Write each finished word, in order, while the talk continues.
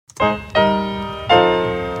What's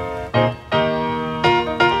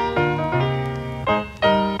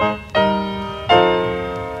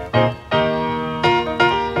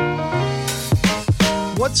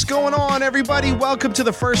going on, everybody? Welcome to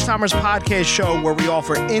the First Timers Podcast Show, where we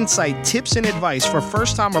offer insight, tips, and advice for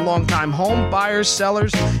first-time or long-time home buyers,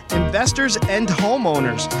 sellers, investors, and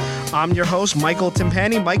homeowners. I'm your host, Michael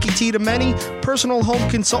Timpani, Mikey T to many, personal home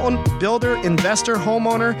consultant, builder, investor,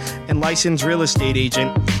 homeowner, and licensed real estate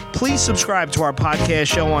agent. Please subscribe to our podcast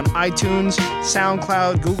show on iTunes,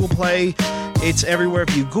 SoundCloud, Google Play. It's everywhere.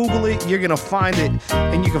 If you Google it, you're going to find it.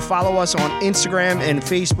 And you can follow us on Instagram and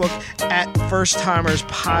Facebook at First Timers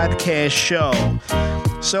Podcast Show.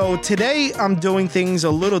 So today I'm doing things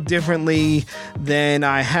a little differently than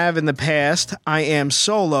I have in the past. I am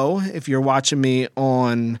solo. If you're watching me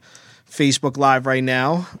on Facebook Live right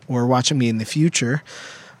now or watching me in the future.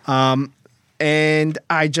 And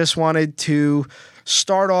I just wanted to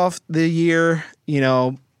start off the year,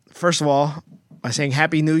 first of all, by saying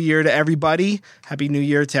Happy New Year to everybody. Happy New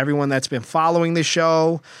Year to everyone that's been following the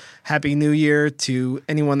show. Happy New Year to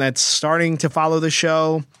anyone that's starting to follow the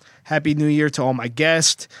show. Happy New Year to all my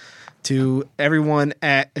guests, to everyone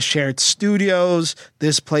at Shared Studios.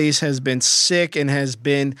 This place has been sick and has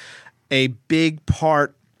been a big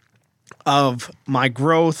part of my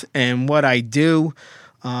growth and what I do.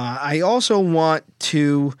 I also want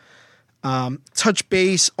to touch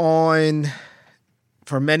base on,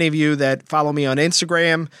 for many of you that follow me on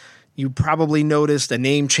Instagram, you probably noticed a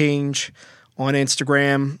name change on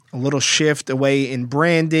Instagram, a little shift away in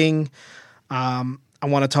branding. I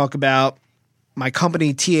want to talk about my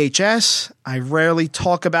company, THS. I rarely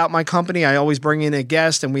talk about my company. I always bring in a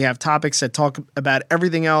guest, and we have topics that talk about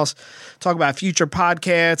everything else, talk about future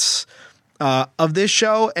podcasts of this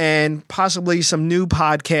show and possibly some new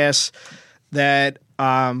podcasts that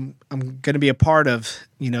I'm going to be a part of.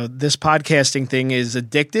 This podcasting thing is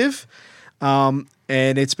addictive, and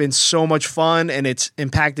it's been so much fun, and it's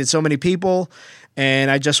impacted so many people, and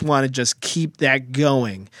I just want to keep that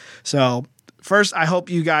going. So first, I hope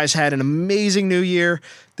you guys had an amazing New Year.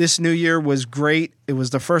 This New Year was great. It was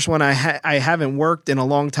the first one I haven't worked in a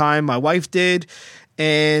long time. My wife did,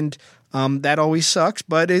 and that always sucks,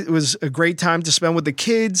 but it was a great time to spend with the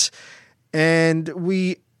kids, and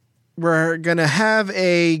we're going to have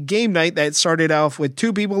a game night that started off with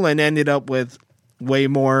 2 people and ended up with way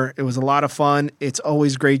more. It was a lot of fun. It's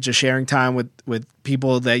always great just sharing time with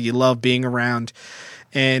people that you love being around.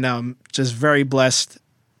 And I'm just very blessed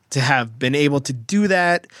to have been able to do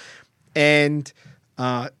that. And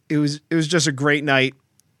it was just a great night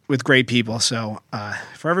with great people. So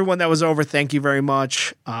for everyone that was over, thank you very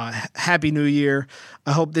much. Happy New Year.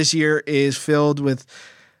 I hope this year is filled with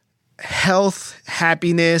health,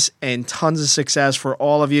 happiness, and tons of success for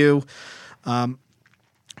all of you.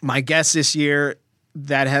 My guests this year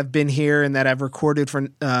that have been here and that I've recorded for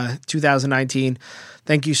 2019,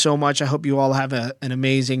 thank you so much. I hope you all have an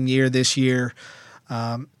amazing year this year.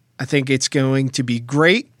 I think it's going to be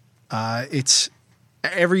great. It's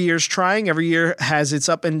every year's trying. Every year has its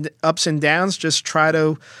ups and downs. Just try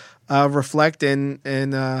to reflect and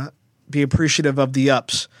be appreciative of the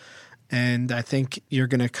ups. And I think you're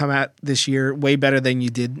going to come out this year way better than you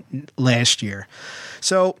did last year.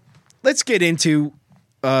 So let's get into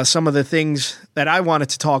some of the things that I wanted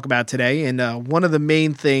to talk about today. And one of the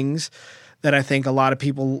main things that I think a lot of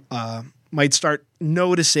people might start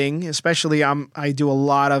noticing, especially I do a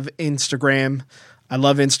lot of Instagram. I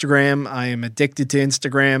love Instagram. I am addicted to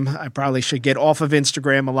Instagram. I probably should get off of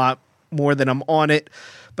Instagram a lot more than I'm on it.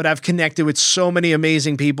 But I've connected with so many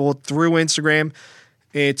amazing people through Instagram.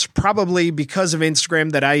 It's probably because of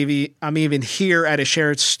Instagram that I'm even here at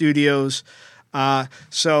Shared Studios.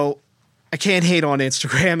 So I can't hate on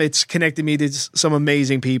Instagram. It's connected me to some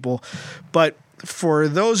amazing people. But for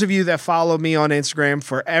those of you that follow me on Instagram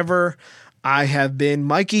forever, I have been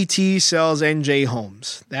Mikey T Sells NJ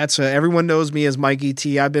Homes. That's everyone knows me as Mikey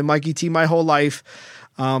T. I've been Mikey T my whole life.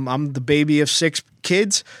 I'm the baby of 6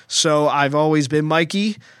 kids, so I've always been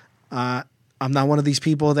Mikey. I'm not one of these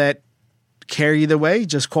people that care either way.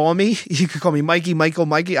 Just call me. You could call me Mikey, Michael,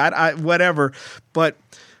 Mikey, whatever. But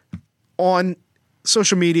on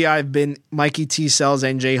social media, I've been Mikey T Sells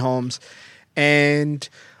NJ Homes. And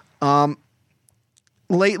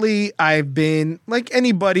lately, I've been like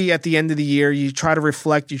anybody at the end of the year. You try to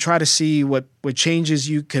reflect. You try to see what changes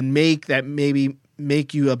you can make that maybe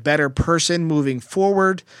make you a better person moving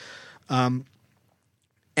forward.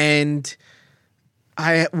 And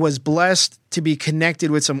I was blessed to be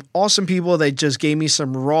connected with some awesome people that just gave me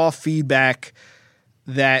some raw feedback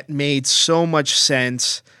that made so much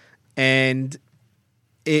sense. And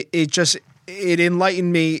it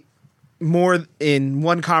enlightened me more in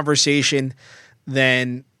one conversation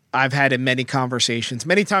than I've had in many conversations.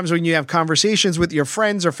 Many times when you have conversations with your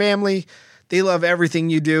friends or family, they love everything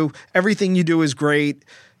you do. Everything you do is great.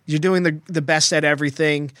 You're doing the best at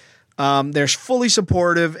everything. They're fully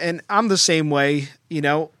supportive, and I'm the same way,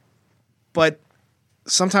 but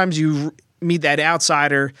sometimes you meet that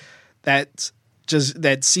outsider that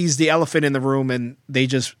sees the elephant in the room and they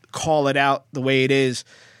just call it out the way it is.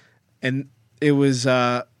 And it was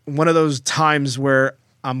one of those times where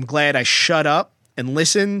I'm glad I shut up and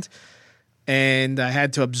listened, and I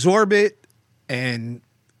had to absorb it and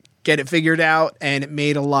get it figured out, and it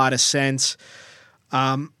made a lot of sense.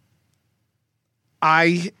 3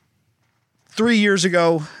 years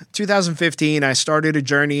ago, 2015, I started a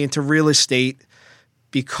journey into real estate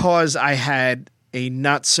because I had a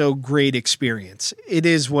not so great experience. It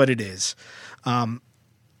is what it is.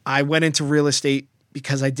 I went into real estate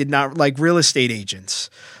because I did not like real estate agents.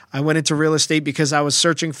 I went into real estate because I was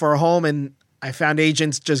searching for a home, and I found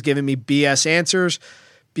agents just giving me BS answers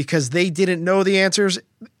because they didn't know the answers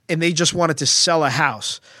and they just wanted to sell a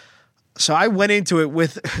house. So I went into it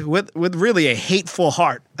with really a hateful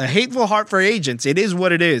heart for agents. It is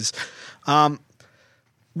what it is.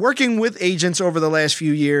 Working with agents over the last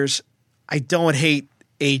few years, I don't hate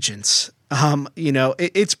agents.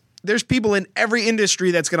 There's people in every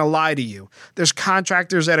industry that's going to lie to you. There's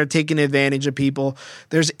contractors that are taking advantage of people.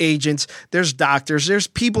 There's agents. There's doctors. There's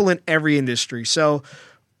people in every industry. So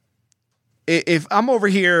if I'm over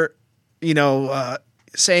here,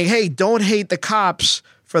 saying, hey, don't hate the cops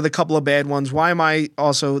for the couple of bad ones, why am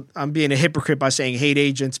I'm being a hypocrite by saying hate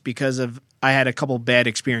agents because I had a couple of bad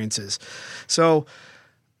experiences. So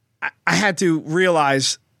I had to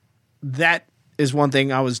realize that is one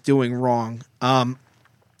thing I was doing wrong.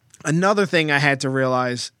 Another thing I had to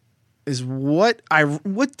realize is what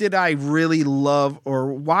did I really love,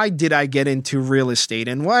 or why did I get into real estate?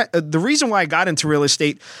 And the reason why I got into real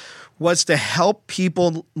estate was to help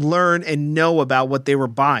people learn and know about what they were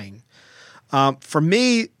buying. For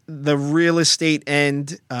me, the real estate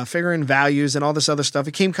and figuring values and all this other stuff,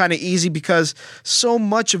 it came kind of easy because so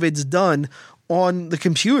much of it's done on the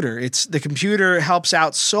computer. The computer helps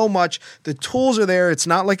out so much. The tools are there. It's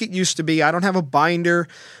not like it used to be. I don't have a binder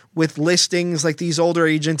with listings like these older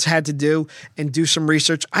agents had to do and do some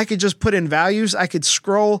research. I could just put in values. I could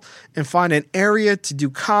scroll and find an area to do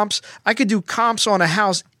comps. I could do comps on a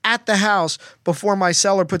house at the house before my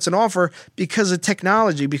seller puts an offer because of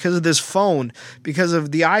technology, because of this phone, because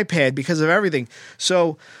of the iPad, because of everything.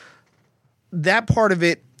 So that part of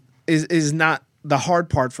it is not the hard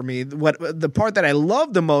part for me. The part that I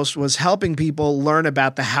loved the most was helping people learn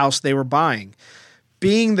about the house they were buying.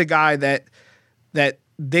 Being the guy that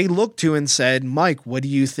they looked to and said, Mike, what do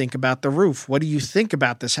you think about the roof? What do you think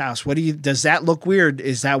about this house? Does that look weird?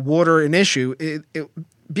 Is that water an issue?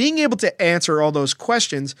 Being able to answer all those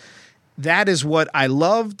questions, that is what I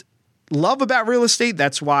love about real estate.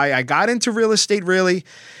 That's why I got into real estate, really.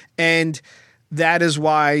 And that is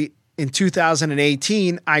why in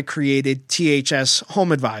 2018, I created THS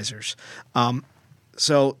Home Advisors.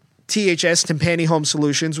 So THS, Tympani Home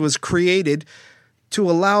Solutions, was created to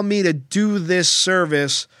allow me to do this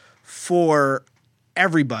service for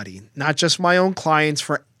everybody, not just my own clients,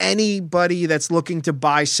 for anybody that's looking to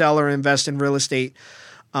buy, sell, or invest in real estate.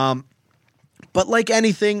 But like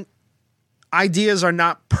anything, ideas are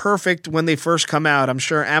not perfect when they first come out. I'm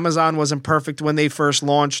sure Amazon wasn't perfect when they first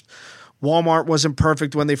launched. Walmart wasn't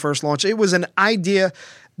perfect when they first launched. It was an idea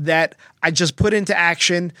that I just put into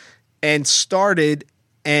action and started.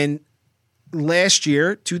 And last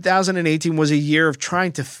year, 2018, was a year of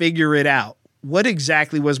trying to figure it out. What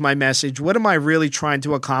exactly was my message? What am I really trying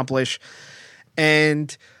to accomplish?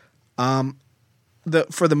 And for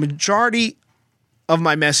the majority of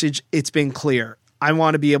my message, it's been clear. I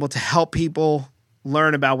want to be able to help people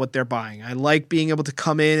learn about what they're buying. I like being able to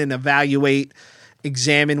come in and evaluate,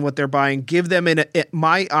 examine what they're buying, give them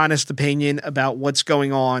my honest opinion about what's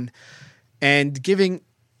going on, and giving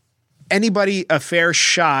anybody a fair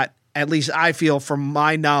shot, at least I feel, from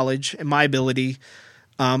my knowledge and my ability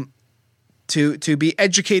to be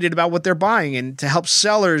educated about what they're buying, and to help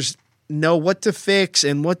sellers know what to fix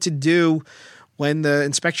and what to do when the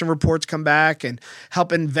inspection reports come back, and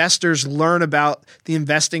help investors learn about the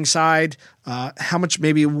investing side, how much,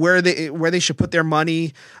 maybe where they should put their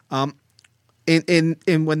money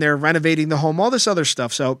in when they're renovating the home, all this other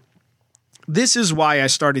stuff. So this is why I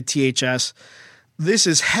started THS. This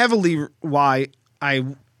is heavily why I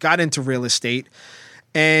got into real estate.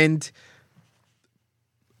 And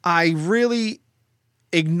I really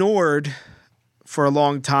ignored for a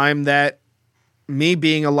long time that me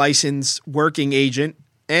being a licensed working agent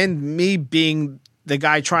and me being the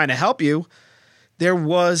guy trying to help you, there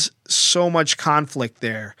was so much conflict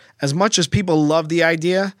there. As much as people love the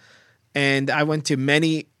idea, and I went to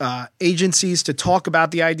many agencies to talk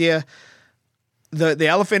about the idea, the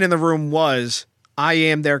elephant in the room was, I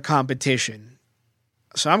am their competition.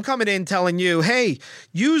 So I'm coming in telling you, hey,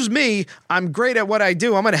 use me. I'm great at what I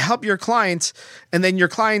do. I'm going to help your clients. And then your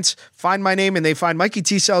clients find my name and they find Mikey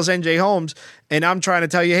T Sells NJ Homes. And I'm trying to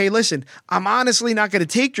tell you, hey, listen, I'm honestly not going to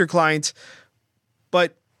take your clients,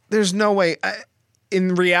 but there's no way.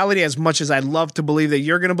 In reality, as much as I'd love to believe that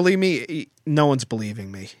you're going to believe me, no one's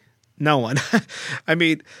believing me. No one. I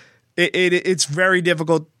mean, it's very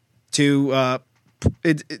difficult to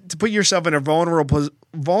put yourself in a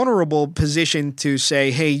vulnerable position to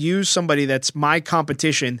say, hey, use somebody that's my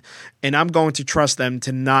competition and I'm going to trust them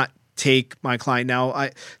to not take my client. Now,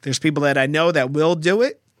 there's people that I know that will do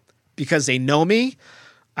it because they know me.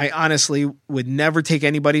 I honestly would never take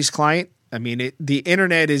anybody's client. I mean, the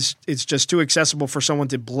internet it's just too accessible for someone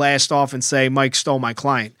to blast off and say, Mike stole my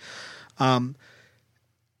client.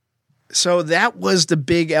 So that was the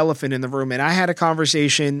big elephant in the room. And I had a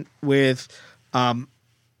conversation with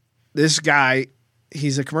this guy.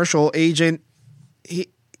 He's a commercial agent.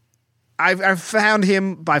 I found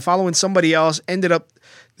him by following somebody else. Ended up,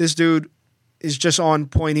 this dude is just on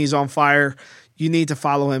point. He's on fire. You need to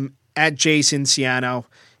follow him at Jason Ciano.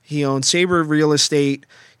 He owns Sabre Real Estate.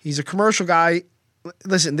 He's a commercial guy.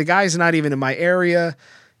 Listen, the guy's not even in my area.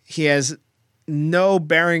 He has no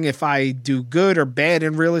bearing if I do good or bad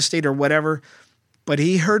in real estate or whatever. But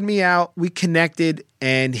he heard me out. We connected,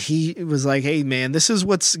 and he was like, hey, man, this is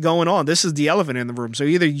what's going on. This is the elephant in the room. So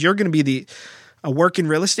either you're going to be a working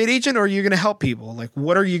real estate agent or you're going to help people. Like,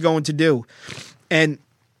 what are you going to do? And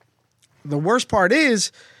the worst part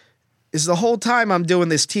is the whole time I'm doing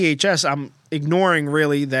this THS, I'm ignoring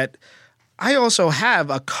really that I also have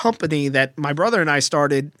a company that my brother and I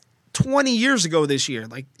started 20 years ago this year.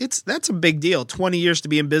 Like that's a big deal. 20 years to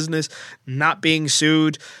be in business, not being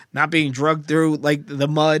sued, not being drugged through like the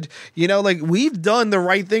mud. You know, like we've done the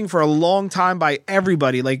right thing for a long time by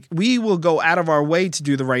everybody. Like we will go out of our way to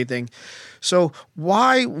do the right thing. So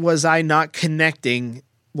why was I not connecting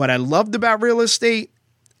what I loved about real estate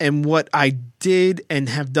and what I did and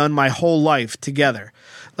have done my whole life together?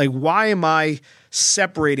 Like, why am I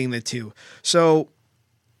separating the two? So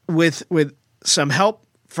with some help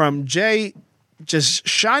from Jay, just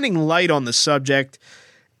shining light on the subject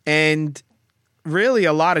and really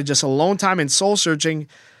a lot of just alone time and soul searching,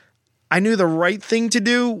 I knew the right thing to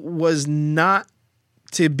do was not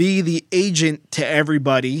to be the agent to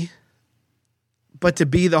everybody, but to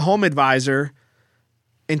be the home advisor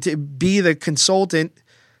and to be the consultant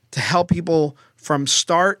to help people from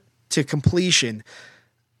start to completion.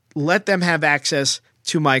 Let them have access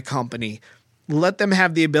to my company. Let them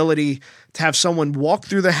have the ability to have someone walk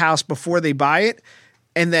through the house before they buy it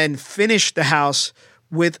and then finish the house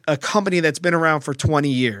with a company that's been around for 20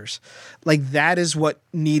 years. Like that is what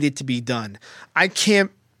needed to be done. I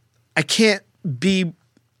can't be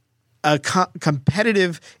a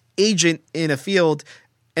competitive agent in a field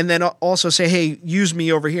and then also say, hey, use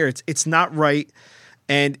me over here. It's not right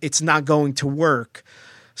and it's not going to work.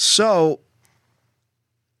 So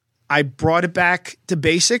I brought it back to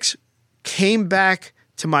basics, came back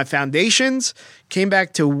to my foundations, came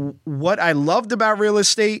back to what I loved about real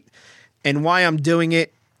estate and why I'm doing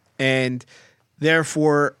it. And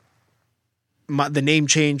therefore, the name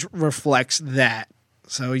change reflects that.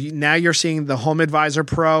 So now you're seeing the Home Advisor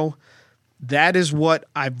Pro. That is what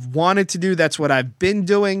I've wanted to do. That's what I've been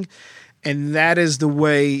doing. And that is the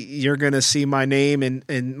way you're going to see my name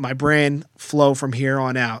and my brand flow from here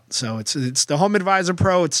on out. So it's the Home Advisor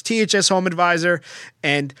Pro. It's THS Home Advisor.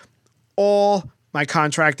 And all my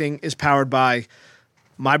contracting is powered by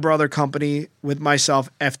my brother company with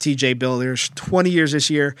myself, FTJ Builders, 20 years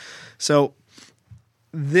this year. So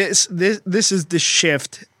this is the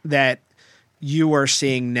shift that you are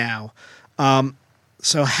seeing now.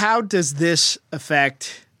 So how does this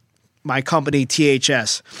affect my company,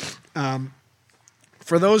 THS?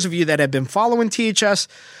 For those of you that have been following THS,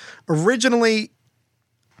 originally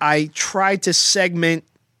I tried to segment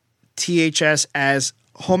THS as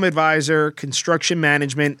home advisor, construction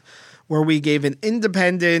management, where we gave an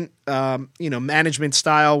independent, management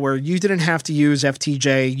style where you didn't have to use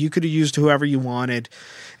FTJ. You could have used whoever you wanted.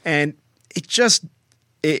 And it just,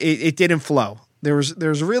 it didn't flow.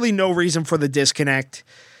 There's really no reason for the disconnect.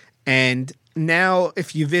 And now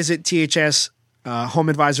if you visit THS,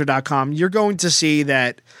 homeadvisor.com, you're going to see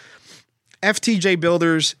that FTJ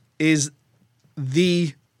Builders is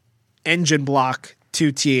the engine block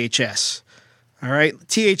to THS. All right.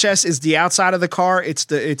 THS is the outside of the car. It's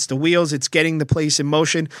the wheels. It's getting the place in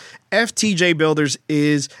motion. FTJ Builders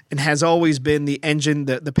is and has always been the engine,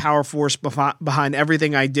 the power force behind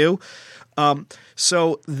everything I do.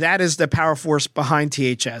 So that is the power force behind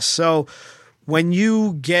THS. So when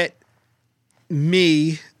you get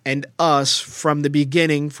me and us from the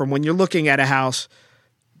beginning, from when you're looking at a house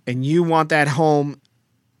and you want that home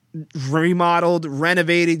remodeled,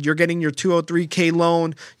 renovated, you're getting your 203K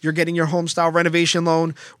loan, you're getting your home style renovation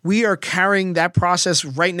loan. We are carrying that process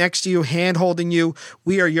right next to you, hand holding you.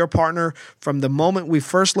 We are your partner from the moment we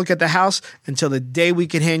first look at the house until the day we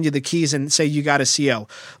can hand you the keys and say you got a CO.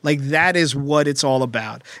 Like, that is what it's all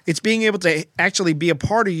about. It's being able to actually be a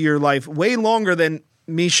part of your life way longer than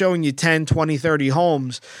me showing you 10, 20, 30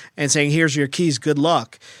 homes and saying, here's your keys, good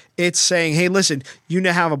luck. It's saying, hey, listen, you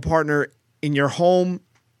now have a partner in your home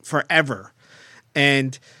forever.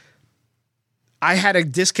 And I had a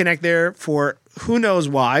disconnect there for who knows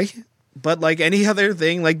why, but like any other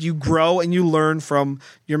thing, like, you grow and you learn from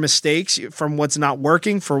your mistakes, from what's not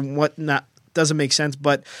working, from what not doesn't make sense.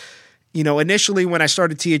 But, you know, initially when I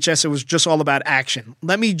started THS, it was just all about action.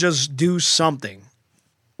 Let me just do something.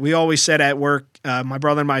 We always said at work, my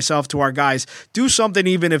brother and myself, to our guys, do something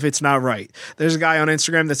even if it's not right. There's a guy on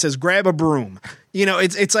Instagram that says, grab a broom. You know,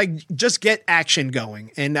 it's like, just get action going.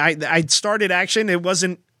 And I started action. It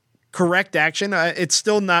wasn't correct action. It's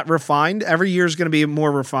still not refined. Every year is going to be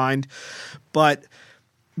more refined. But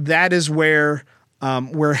that is where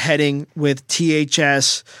we're heading with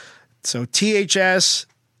THS. So THS,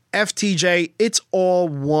 FTJ, it's all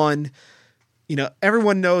one. You know,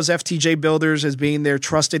 everyone knows FTJ Builders as being their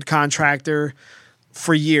trusted contractor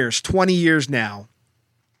for years, 20 years now.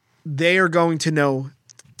 They are going to know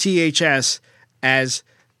THS as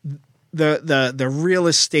the real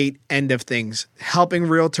estate end of things, helping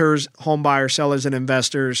realtors, home buyers, sellers, and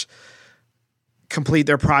investors complete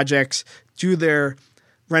their projects, do their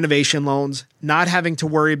renovation loans, not having to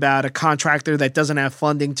worry about a contractor that doesn't have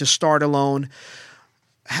funding to start a loan,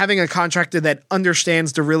 having a contractor that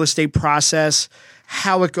understands the real estate process,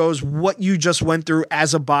 how it goes, what you just went through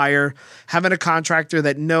as a buyer, having a contractor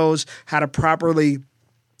that knows how to properly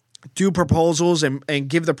do proposals and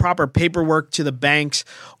give the proper paperwork to the banks,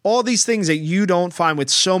 all these things that you don't find with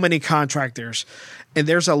so many contractors. And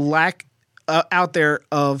there's a lack out there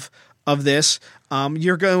of this.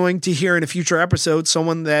 You're going to hear in a future episode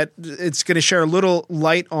someone that it's going to share a little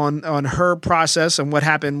light on her process and what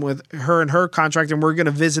happened with her and her contract, and we're going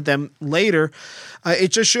to visit them later. It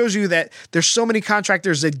just shows you that there's so many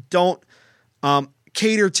contractors that don't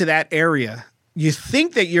cater to that area. You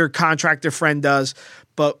think that your contractor friend does,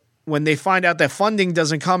 but when they find out that funding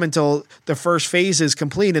doesn't come until the first phase is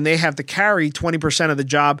complete and they have to carry 20% of the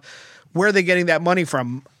job, where are they getting that money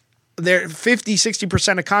from? They're 50,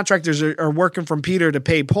 60% of contractors are working from Peter to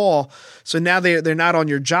pay Paul. So now they're not on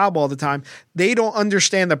your job all the time. They don't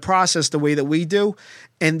understand the process the way that we do.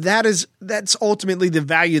 And that's ultimately the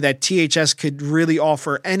value that THS could really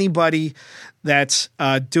offer anybody that's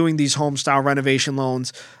doing these home style renovation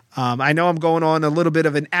loans. I know I'm going on a little bit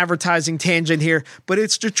of an advertising tangent here, but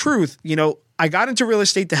it's the truth. You know, I got into real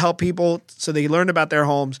estate to help people so they learn about their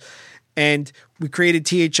homes, and we created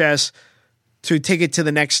THS to take it to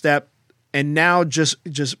the next step. And now just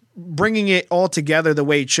bringing it all together the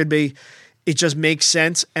way it should be, it just makes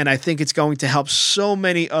sense. And I think it's going to help so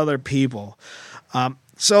many other people.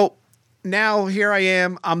 So now here I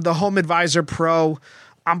am. I'm the Home Advisor Pro.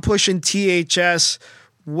 I'm pushing THS.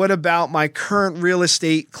 What about my current real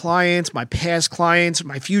estate clients, my past clients,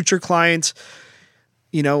 my future clients?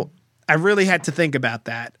 You know, I really had to think about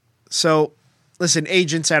that. So listen,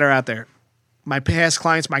 agents that are out there, my past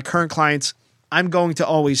clients, my current clients, I'm going to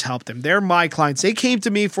always help them. They're my clients. They came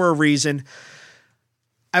to me for a reason.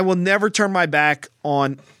 I will never turn my back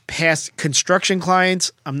on past construction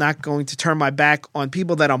clients. I'm not going to turn my back on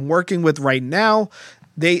people that I'm working with right now.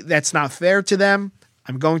 That's not fair to them.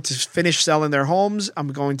 I'm going to finish selling their homes.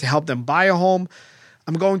 I'm going to help them buy a home.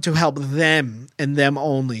 I'm going to help them and them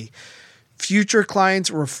only. Future clients,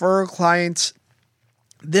 referral clients.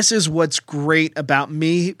 This is what's great about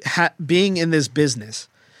me being in this business.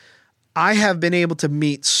 I have been able to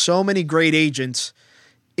meet so many great agents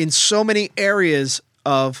in so many areas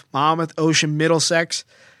of Monmouth, Ocean, Middlesex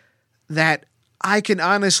that I can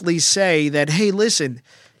honestly say that, hey, listen,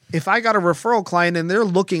 if I got a referral client and they're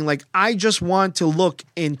looking like I just want to look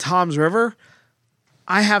in Toms River,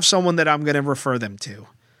 I have someone that I'm going to refer them to.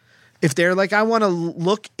 If they're like, I want to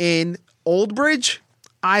look in Old Bridge,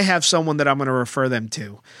 I have someone that I'm going to refer them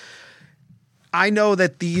to. I know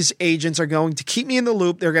that these agents are going to keep me in the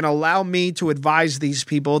loop. They're going to allow me to advise these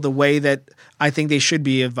people the way that I think they should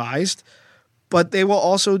be advised. but they will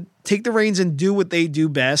also take the reins and do what they do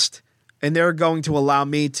best, and they're going to allow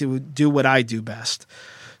me to do what I do best.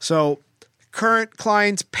 So current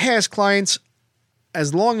clients, past clients,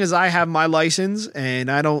 as long as I have my license, and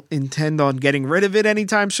I don't intend on getting rid of it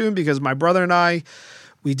anytime soon, because my brother and I,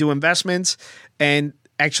 we do investments, and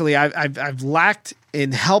actually I've lacked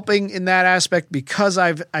in helping in that aspect because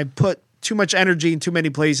I've put too much energy in too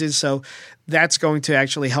many places. So that's going to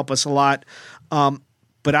actually help us a lot.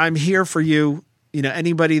 But I'm here for you. You know,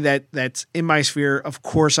 anybody that's in my sphere, of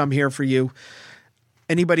course I'm here for you.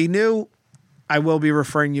 Anybody new, I will be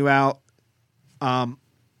referring you out.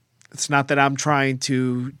 It's not that I'm trying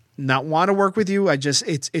to not want to work with you.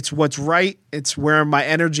 It's what's right. It's where my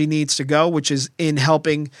energy needs to go, which is in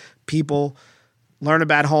helping people learn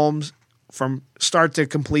about homes from start to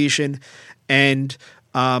completion. And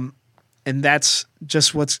that's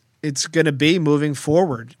just it's going to be moving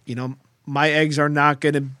forward. You know, my eggs are not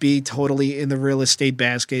going to be totally in the real estate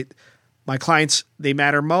basket. My clients, they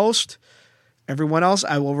matter most. Everyone else,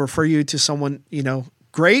 I will refer you to someone, you know,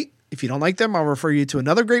 great. If you don't like them, I'll refer you to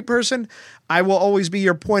another great person. I will always be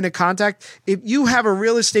your point of contact. If you have a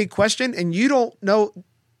real estate question and you don't know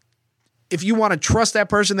if you want to trust that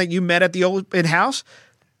person that you met at the open house,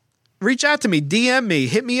 reach out to me, DM me,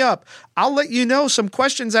 hit me up. I'll let you know some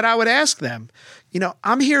questions that I would ask them. You know,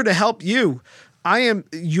 I'm here to help you. I am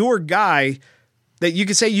your guy that you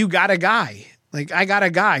could say you got a guy. Like, I got a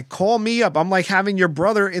guy. Call me up. I'm like having your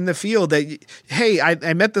brother in the field that, hey,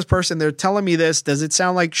 I met this person. They're telling me this. Does it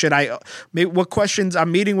sound like, what questions?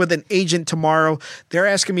 I'm meeting with an agent tomorrow. They're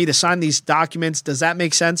asking me to sign these documents. Does that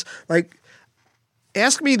make sense? Like,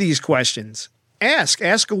 ask me these questions.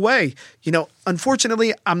 Ask away. You know,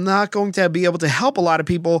 unfortunately, I'm not going to be able to help a lot of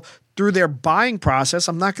people through their buying process.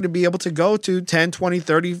 I'm not going to be able to go to 10, 20,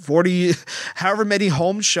 30, 40, however many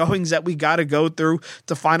home showings that we got to go through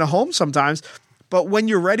to find a home sometimes. But when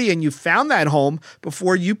you're ready and you found that home,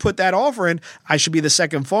 before you put that offer in, I should be the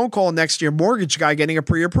second phone call next to your mortgage guy getting a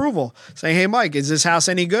pre-approval saying, hey, Mike, is this house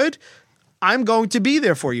any good? I'm going to be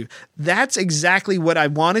there for you. That's exactly what I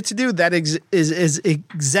wanted to do. That is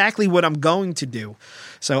exactly what I'm going to do.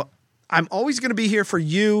 So I'm always going to be here for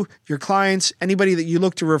you, your clients, anybody that you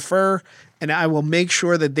look to refer, and I will make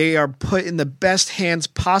sure that they are put in the best hands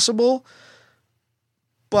possible.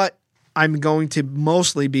 But I'm going to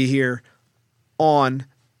mostly be here on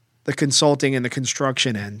the consulting and the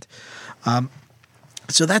construction end.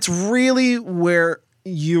 So that's really where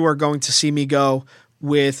you are going to see me go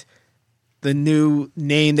with the new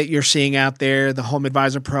name that you're seeing out there, the Home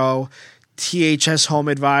Advisor Pro, THS Home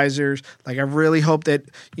Advisors. Like, I really hope that,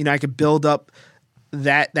 you know, I could build up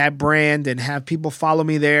that brand and have people follow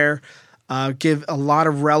me there, give a lot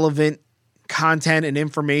of relevant content and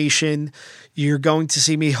information. You're going to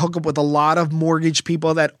see me hook up with a lot of mortgage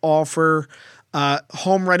people that offer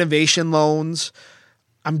home renovation loans.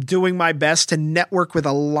 I'm doing my best to network with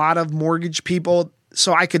a lot of mortgage people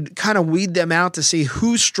so I could kind of weed them out to see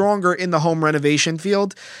who's stronger in the home renovation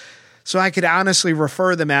field. So I could honestly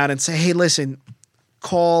refer them out and say, hey, listen,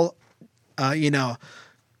 call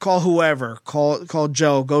whoever, call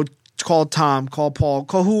Joe, go call Tom, call Paul,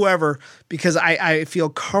 call whoever, because I feel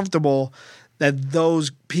comfortable that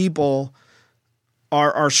those people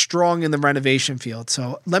are strong in the renovation field.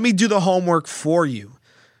 So let me do the homework for you.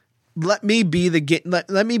 Let me be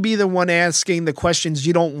the one asking the questions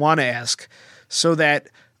you don't want to ask so that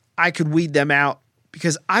I could weed them out,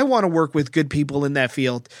 because I want to work with good people in that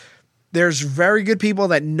field. There's very good people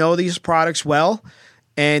that know these products well,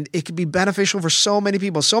 and it could be beneficial for so many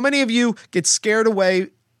people. So many of you get scared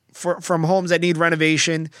away from homes that need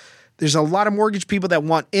renovation. There's a lot of mortgage people that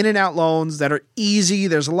want in and out loans that are easy.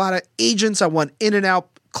 There's a lot of agents that want in and out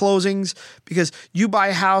closings, because you buy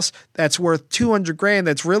a house that's worth $200,000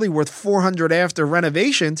 that's really worth $400,000 after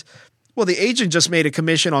renovations. Well, the agent just made a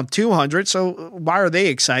commission on $200,000, so why are they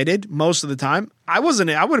excited? Most of the time, I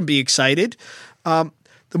wouldn't be excited.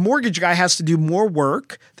 The mortgage guy has to do more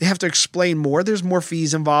work. They have to explain more. There's more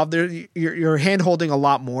fees involved. You're hand-holding a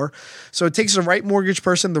lot more. So it takes the right mortgage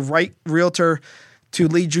person, the right realtor to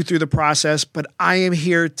lead you through the process. But I am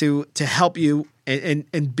here to help you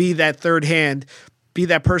and be that third hand, be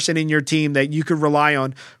that person in your team that you could rely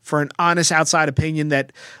on for an honest outside opinion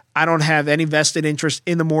that I don't have any vested interest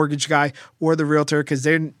in the mortgage guy or the realtor, because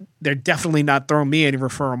they're definitely not throwing me any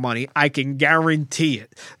referral money. I can guarantee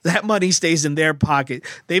it. That money stays in their pocket.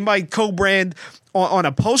 They might co-brand on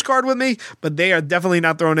a postcard with me, but they are definitely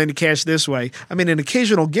not throwing any cash this way. I mean, an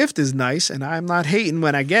occasional gift is nice, and I'm not hating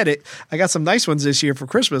when I get it. I got some nice ones this year for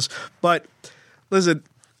Christmas. But listen,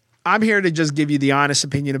 I'm here to just give you the honest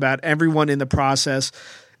opinion about everyone in the process.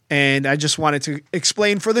 And I just wanted to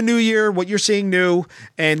explain for the new year what you're seeing new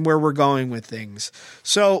and where we're going with things.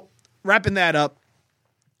 So wrapping that up,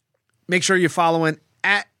 make sure you're following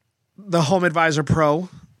at the Home Advisor Pro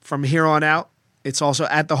from here on out. It's also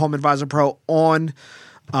at the Home Advisor Pro on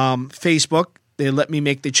Facebook. They let me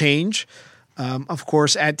make the change. Of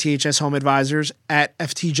course, at THS Home Advisors, at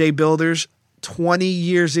FTJ Builders, 20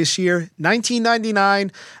 years this year,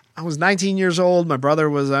 1999. I was 19 years old. My brother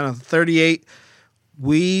was 38.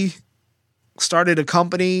 We started a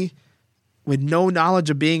company with no knowledge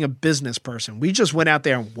of being a business person. We just went out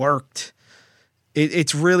there and worked.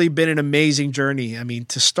 It's really been an amazing journey. I mean,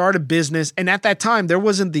 to start a business, and at that time, there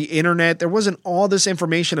wasn't the internet. There wasn't all this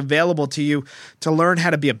information available to you to learn how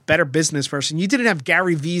to be a better business person. You didn't have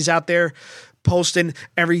Gary V's out there posting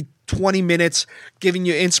every 20 minutes, giving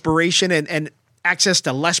you inspiration and access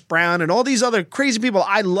to Les Brown and all these other crazy people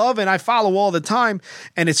I love and I follow all the time.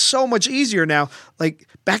 And it's so much easier now. Like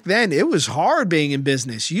back then, it was hard being in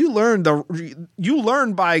business. You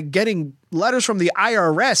learned by getting letters from the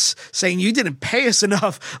IRS saying you didn't pay us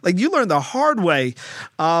enough. Like you learned the hard way.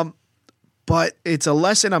 But it's a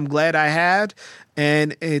lesson I'm glad I had.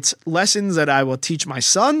 And it's lessons that I will teach my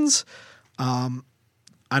sons.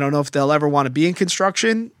 I don't know if they'll ever want to be in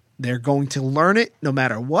construction. They're going to learn it no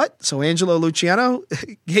matter what. So Angelo Luciano,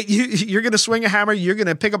 you're going to swing a hammer. You're going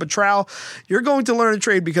to pick up a trowel. You're going to learn a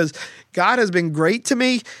trade because God has been great to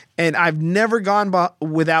me. And I've never gone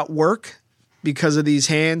without work because of these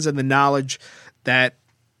hands and the knowledge that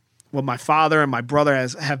what my father and my brother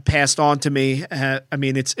have passed on to me. I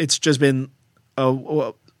mean, it's just been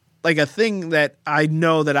like a thing that I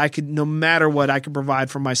know that I could, no matter what, I could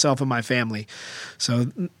provide for myself and my family. So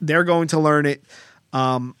they're going to learn it.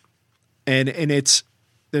 And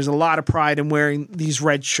there's a lot of pride in wearing these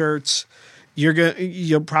red shirts.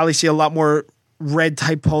 You'll probably see a lot more red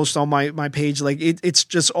type posts on my page. Like it's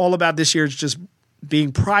just all about this year. It's just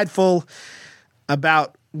being prideful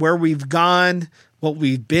about where we've gone, what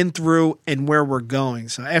we've been through, and where we're going.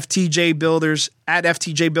 So FTJ Builders at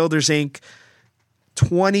FTJ Builders Inc.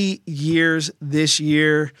 20 years this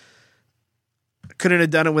year. Couldn't have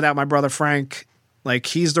done it without my brother Frank. Like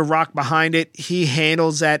he's the rock behind it. He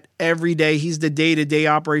handles that every day. He's the day-to-day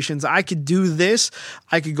operations. I could do this.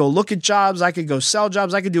 I could go look at jobs. I could go sell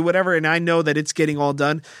jobs. I could do whatever. And I know that it's getting all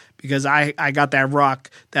done because I got that rock,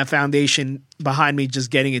 that foundation behind me,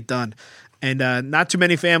 just getting it done. And not too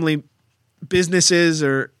many family businesses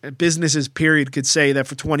or businesses period could say that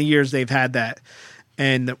for 20 years they've had that.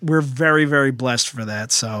 And we're very, very blessed for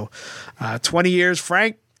that. So 20 years,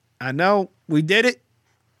 Frank, I know we did it.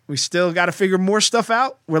 We still got to figure more stuff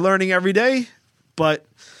out. We're learning every day, but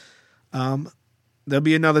there'll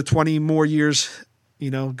be another 20 more years,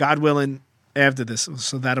 God willing, after this.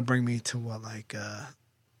 So that'll bring me to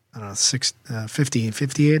I don't know, 50,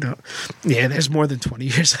 58. Yeah, there's more than 20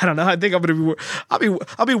 years. I don't know. I think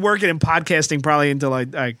I'll be working in podcasting probably until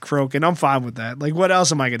I croak, and I'm fine with that. Like, what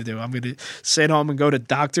else am I going to do? I'm going to sit home and go to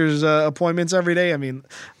doctor's appointments every day. I mean,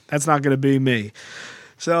 that's not going to be me.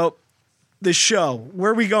 So the show,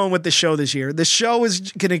 where are we going with the show this year? The show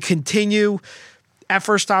is going to continue. At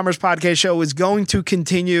First Timers Podcast Show is going to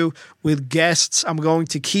continue with guests. I'm going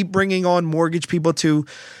to keep bringing on mortgage people to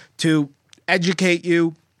educate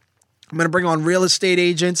you. I'm going to bring on real estate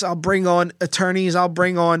agents. I'll bring on attorneys. I'll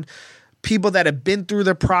bring on people that have been through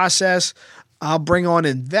the process. I'll bring on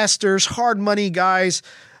investors, hard money guys,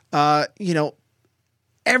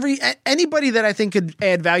 anybody that I think could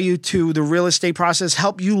add value to the real estate process,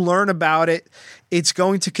 help you learn about it. It's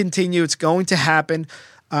going to continue. It's going to happen.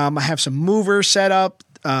 I have some movers set up,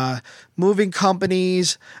 moving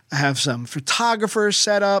companies. I have some photographers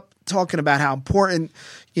set up, talking about how important,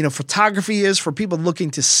 photography is for people looking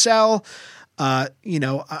to sell.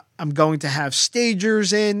 I'm going to have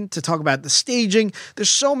stagers in to talk about the staging. There's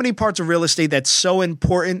so many parts of real estate that's so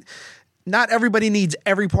important. Not everybody needs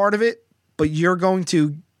every part of it, but you're going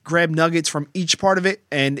to grab nuggets from each part of it,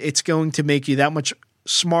 and it's going to make you that much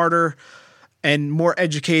smarter and more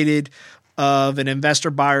educated of an investor,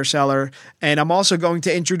 buyer, seller. And I'm also going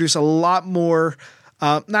to introduce a lot more,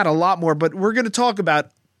 not a lot more, but we're going to talk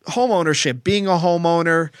about home ownership, being a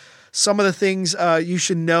homeowner, some of the things you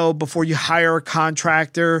should know before you hire a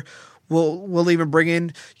contractor. We'll even bring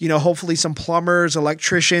in, hopefully some plumbers,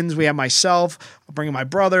 electricians. We have myself. I'll bring in my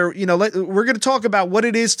brother. We're going to talk about what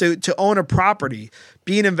it is to own a property,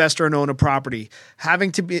 be an investor and own a property.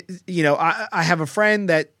 Having to be, I have a friend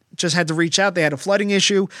that just had to reach out. They had a flooding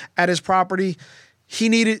issue at his property. You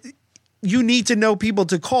need to know people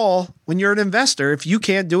to call when you're an investor if you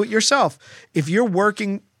can't do it yourself. If you're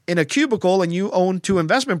working in a cubicle and you own 2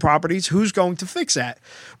 investment properties, who's going to fix that?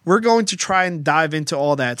 We're going to try and dive into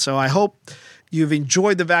all that. So I hope you've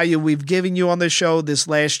enjoyed the value we've given you on this show this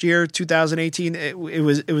last year, 2018. It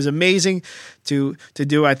was amazing to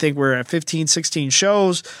do. I think we're at 15, 16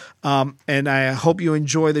 shows, and I hope you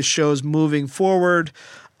enjoy the shows moving forward.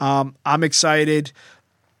 I'm excited.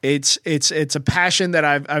 It's a passion that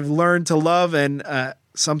I've learned to love, and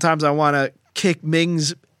sometimes I want to kick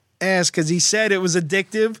Ming's ass because he said it was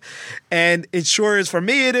addictive, and it sure is. For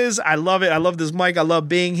me, it is. I love it. I love this mic. I love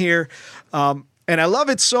being here. And I love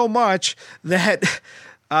it so much that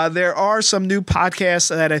there are some new podcasts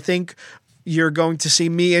that I think you're going to see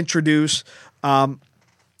me introduce, a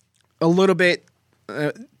little bit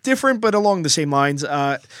different, but along the same lines.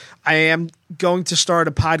 I am going to start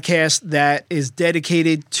a podcast that is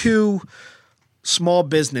dedicated to small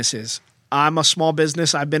businesses. I'm a small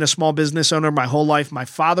business. I've been a small business owner my whole life. My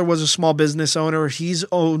father was a small business owner. He's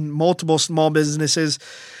owned multiple small businesses.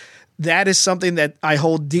 That is something that I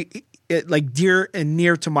hold dear and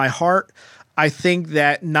near to my heart. I think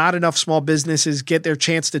that not enough small businesses get their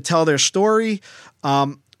chance to tell their story.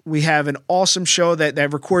 We have an awesome show that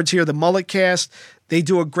records here, the Mullet Cast. They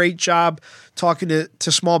do a great job talking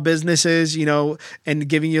to small businesses, and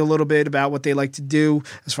giving you a little bit about what they like to do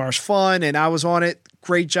as far as fun. And I was on it.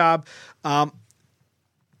 Great job. I'm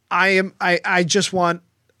going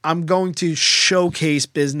to showcase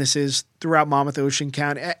businesses throughout Monmouth, Ocean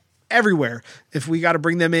County, everywhere. If we got to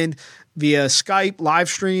bring them in via Skype, live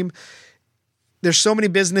stream. There's so many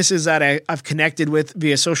businesses that I've connected with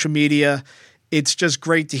via social media. It's just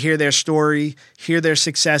great to hear their story, hear their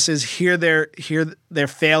successes, hear their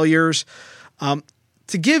failures,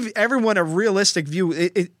 to give everyone a realistic view.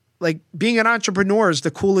 Like being an entrepreneur is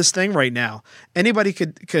the coolest thing right now. Anybody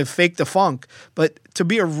could fake the funk, but to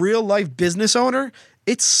be a real life business owner,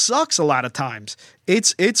 it sucks a lot of times.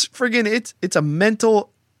 It's a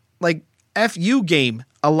mental FU game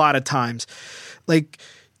a lot of times.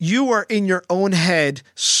 You are in your own head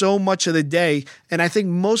so much of the day, and I think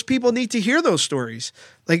most people need to hear those stories.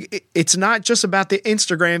 It's not just about the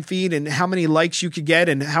Instagram feed and how many likes you could get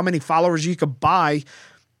and how many followers you could buy.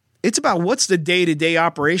 It's about what's the day-to-day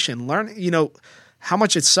operation. Learn, how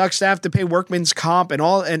much it sucks to have to pay workman's comp and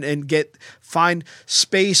all, and find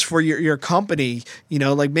space for your company.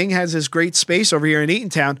 Ming has this great space over here in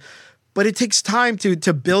Eatontown, but it takes time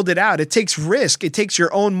to build it out. It takes risk. It takes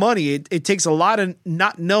your own money. It takes a lot of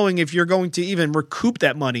not knowing if you're going to even recoup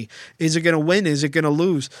that money. Is it going to win? Is it going to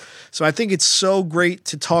lose? So I think it's so great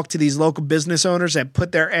to talk to these local business owners that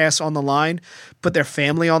put their ass on the line, put their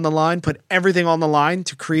family on the line, put everything on the line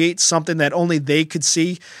to create something that only they could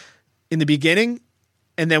see in the beginning.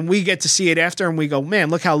 And then we get to see it after and we go, man,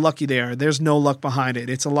 look how lucky they are. There's no luck behind it.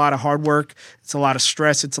 It's a lot of hard work. It's a lot of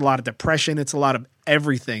stress. It's a lot of depression. It's a lot of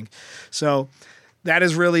everything. So that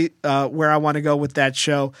is really where I want to go with that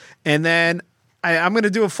show. And then I'm going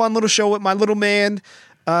to do a fun little show with my little man,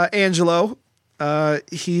 Angelo.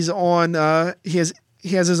 He's on, he has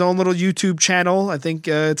his own little YouTube channel. I think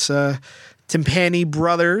it's Timpani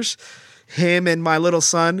Brothers. Him and my little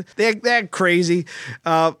son, they're crazy.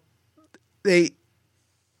 They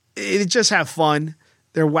just have fun.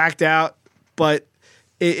 They're whacked out, but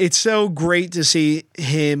it's so great to see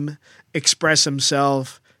him express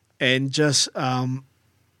himself and just to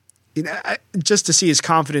see his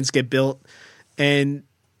confidence get built and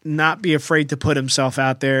not be afraid to put himself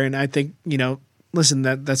out there. And I think, listen,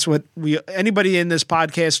 that's what anybody in this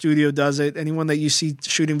podcast studio does it. Anyone that you see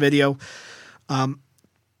shooting video,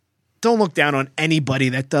 don't look down on anybody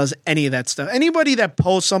that does any of that stuff. Anybody that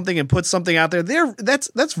posts something and puts something out there,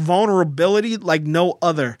 that's vulnerability like no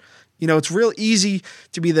other. It's real easy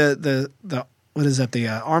to be the what is that, the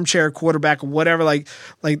armchair quarterback or whatever. Like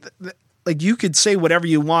you could say whatever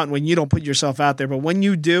you want when you don't put yourself out there, but when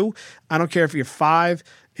you do, I don't care if you're 5,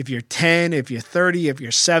 if you're 10, if you're 30, if you're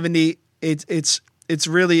 70. It's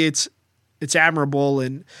admirable,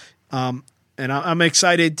 and I'm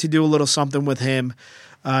excited to do a little something with him.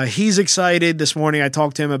 He's excited. This morning I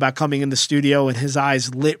talked to him about coming in the studio and his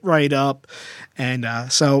eyes lit right up. And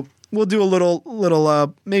so we'll do a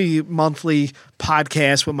little maybe monthly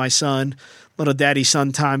podcast with my son, little daddy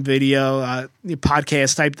son time video,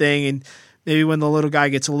 podcast type thing. And maybe when the little guy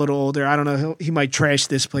gets a little older, I don't know, he might trash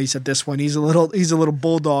this place at this one. He's a little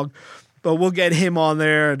bulldog. But we'll get him on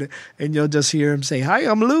there, and you'll just hear him say, "Hi,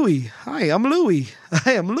 I'm Louie. Hi, I'm Louie.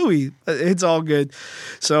 Hi, I'm Louie." It's all good.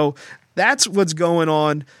 So that's what's going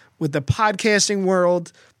on with the podcasting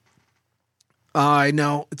world. I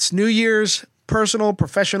know it's New Year's, personal,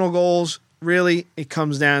 professional goals. Really, it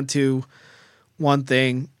comes down to one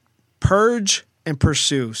thing: purge and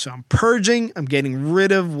pursue. So I'm purging. I'm getting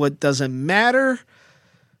rid of what doesn't matter.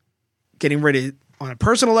 Getting rid of, on a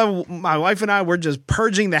personal level, my wife and I, we're just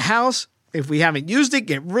purging the house. If we haven't used it,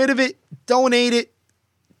 get rid of it, donate it,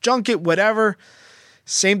 junk it, whatever.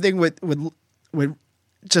 Same thing with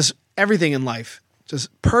just everything in life. Just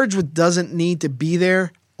purge what doesn't need to be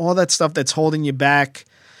there, all that stuff that's holding you back,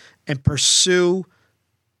 and pursue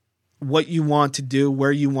what you want to do,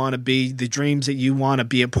 where you want to be, the dreams that you want to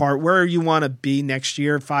be a part, where you want to be next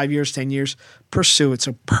year, 5 years, 10 years. Pursue it.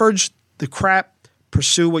 So purge the crap,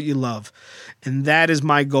 pursue what you love. And that is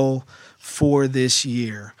my goal for this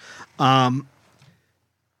year. And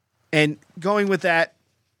going with that,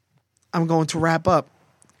 I'm going to wrap up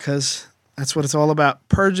because that's what it's all about.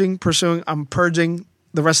 Purging, pursuing. I'm purging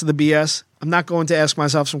the rest of the BS. I'm not going to ask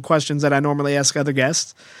myself some questions that I normally ask other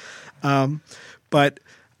guests. But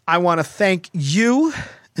I want to thank you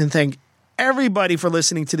and thank everybody for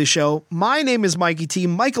listening to the show. My name is Mikey T.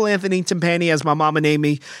 Michael Anthony Timpani, as my mama named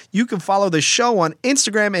me. You can follow the show on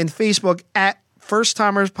Instagram and Facebook at First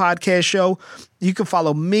Timers Podcast Show. You can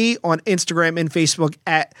follow me on Instagram and Facebook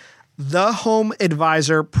at The Home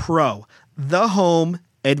Advisor Pro. The Home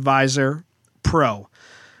Advisor Pro.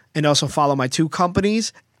 And also follow my two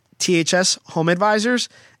companies, THS Home Advisors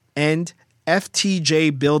and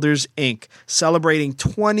FTJ Builders, Inc., celebrating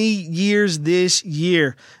 20 years this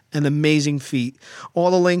year. An amazing feat.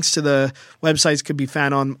 All the links to the websites could be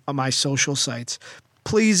found on my social sites.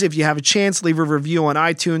 Please, if you have a chance, leave a review on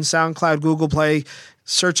iTunes, SoundCloud, Google Play.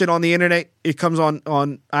 Search it on the internet. It comes on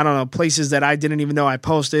I don't know, places that I didn't even know I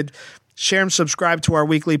posted. Share and subscribe to our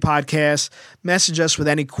weekly podcast. Message us with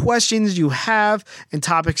any questions you have and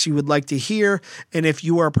topics you would like to hear. And if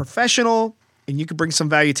you are a professional and you can bring some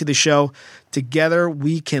value to the show, together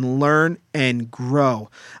we can learn and grow.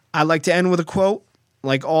 I like to end with a quote,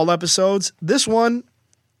 like all episodes. This one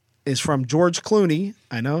is from George Clooney.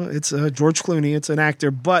 I know it's George Clooney. It's an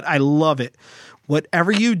actor, but I love it.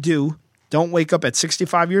 Whatever you do, don't wake up at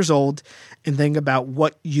 65 years old and think about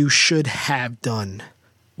what you should have done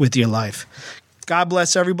with your life. God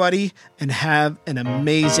bless everybody and have an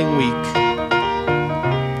amazing week.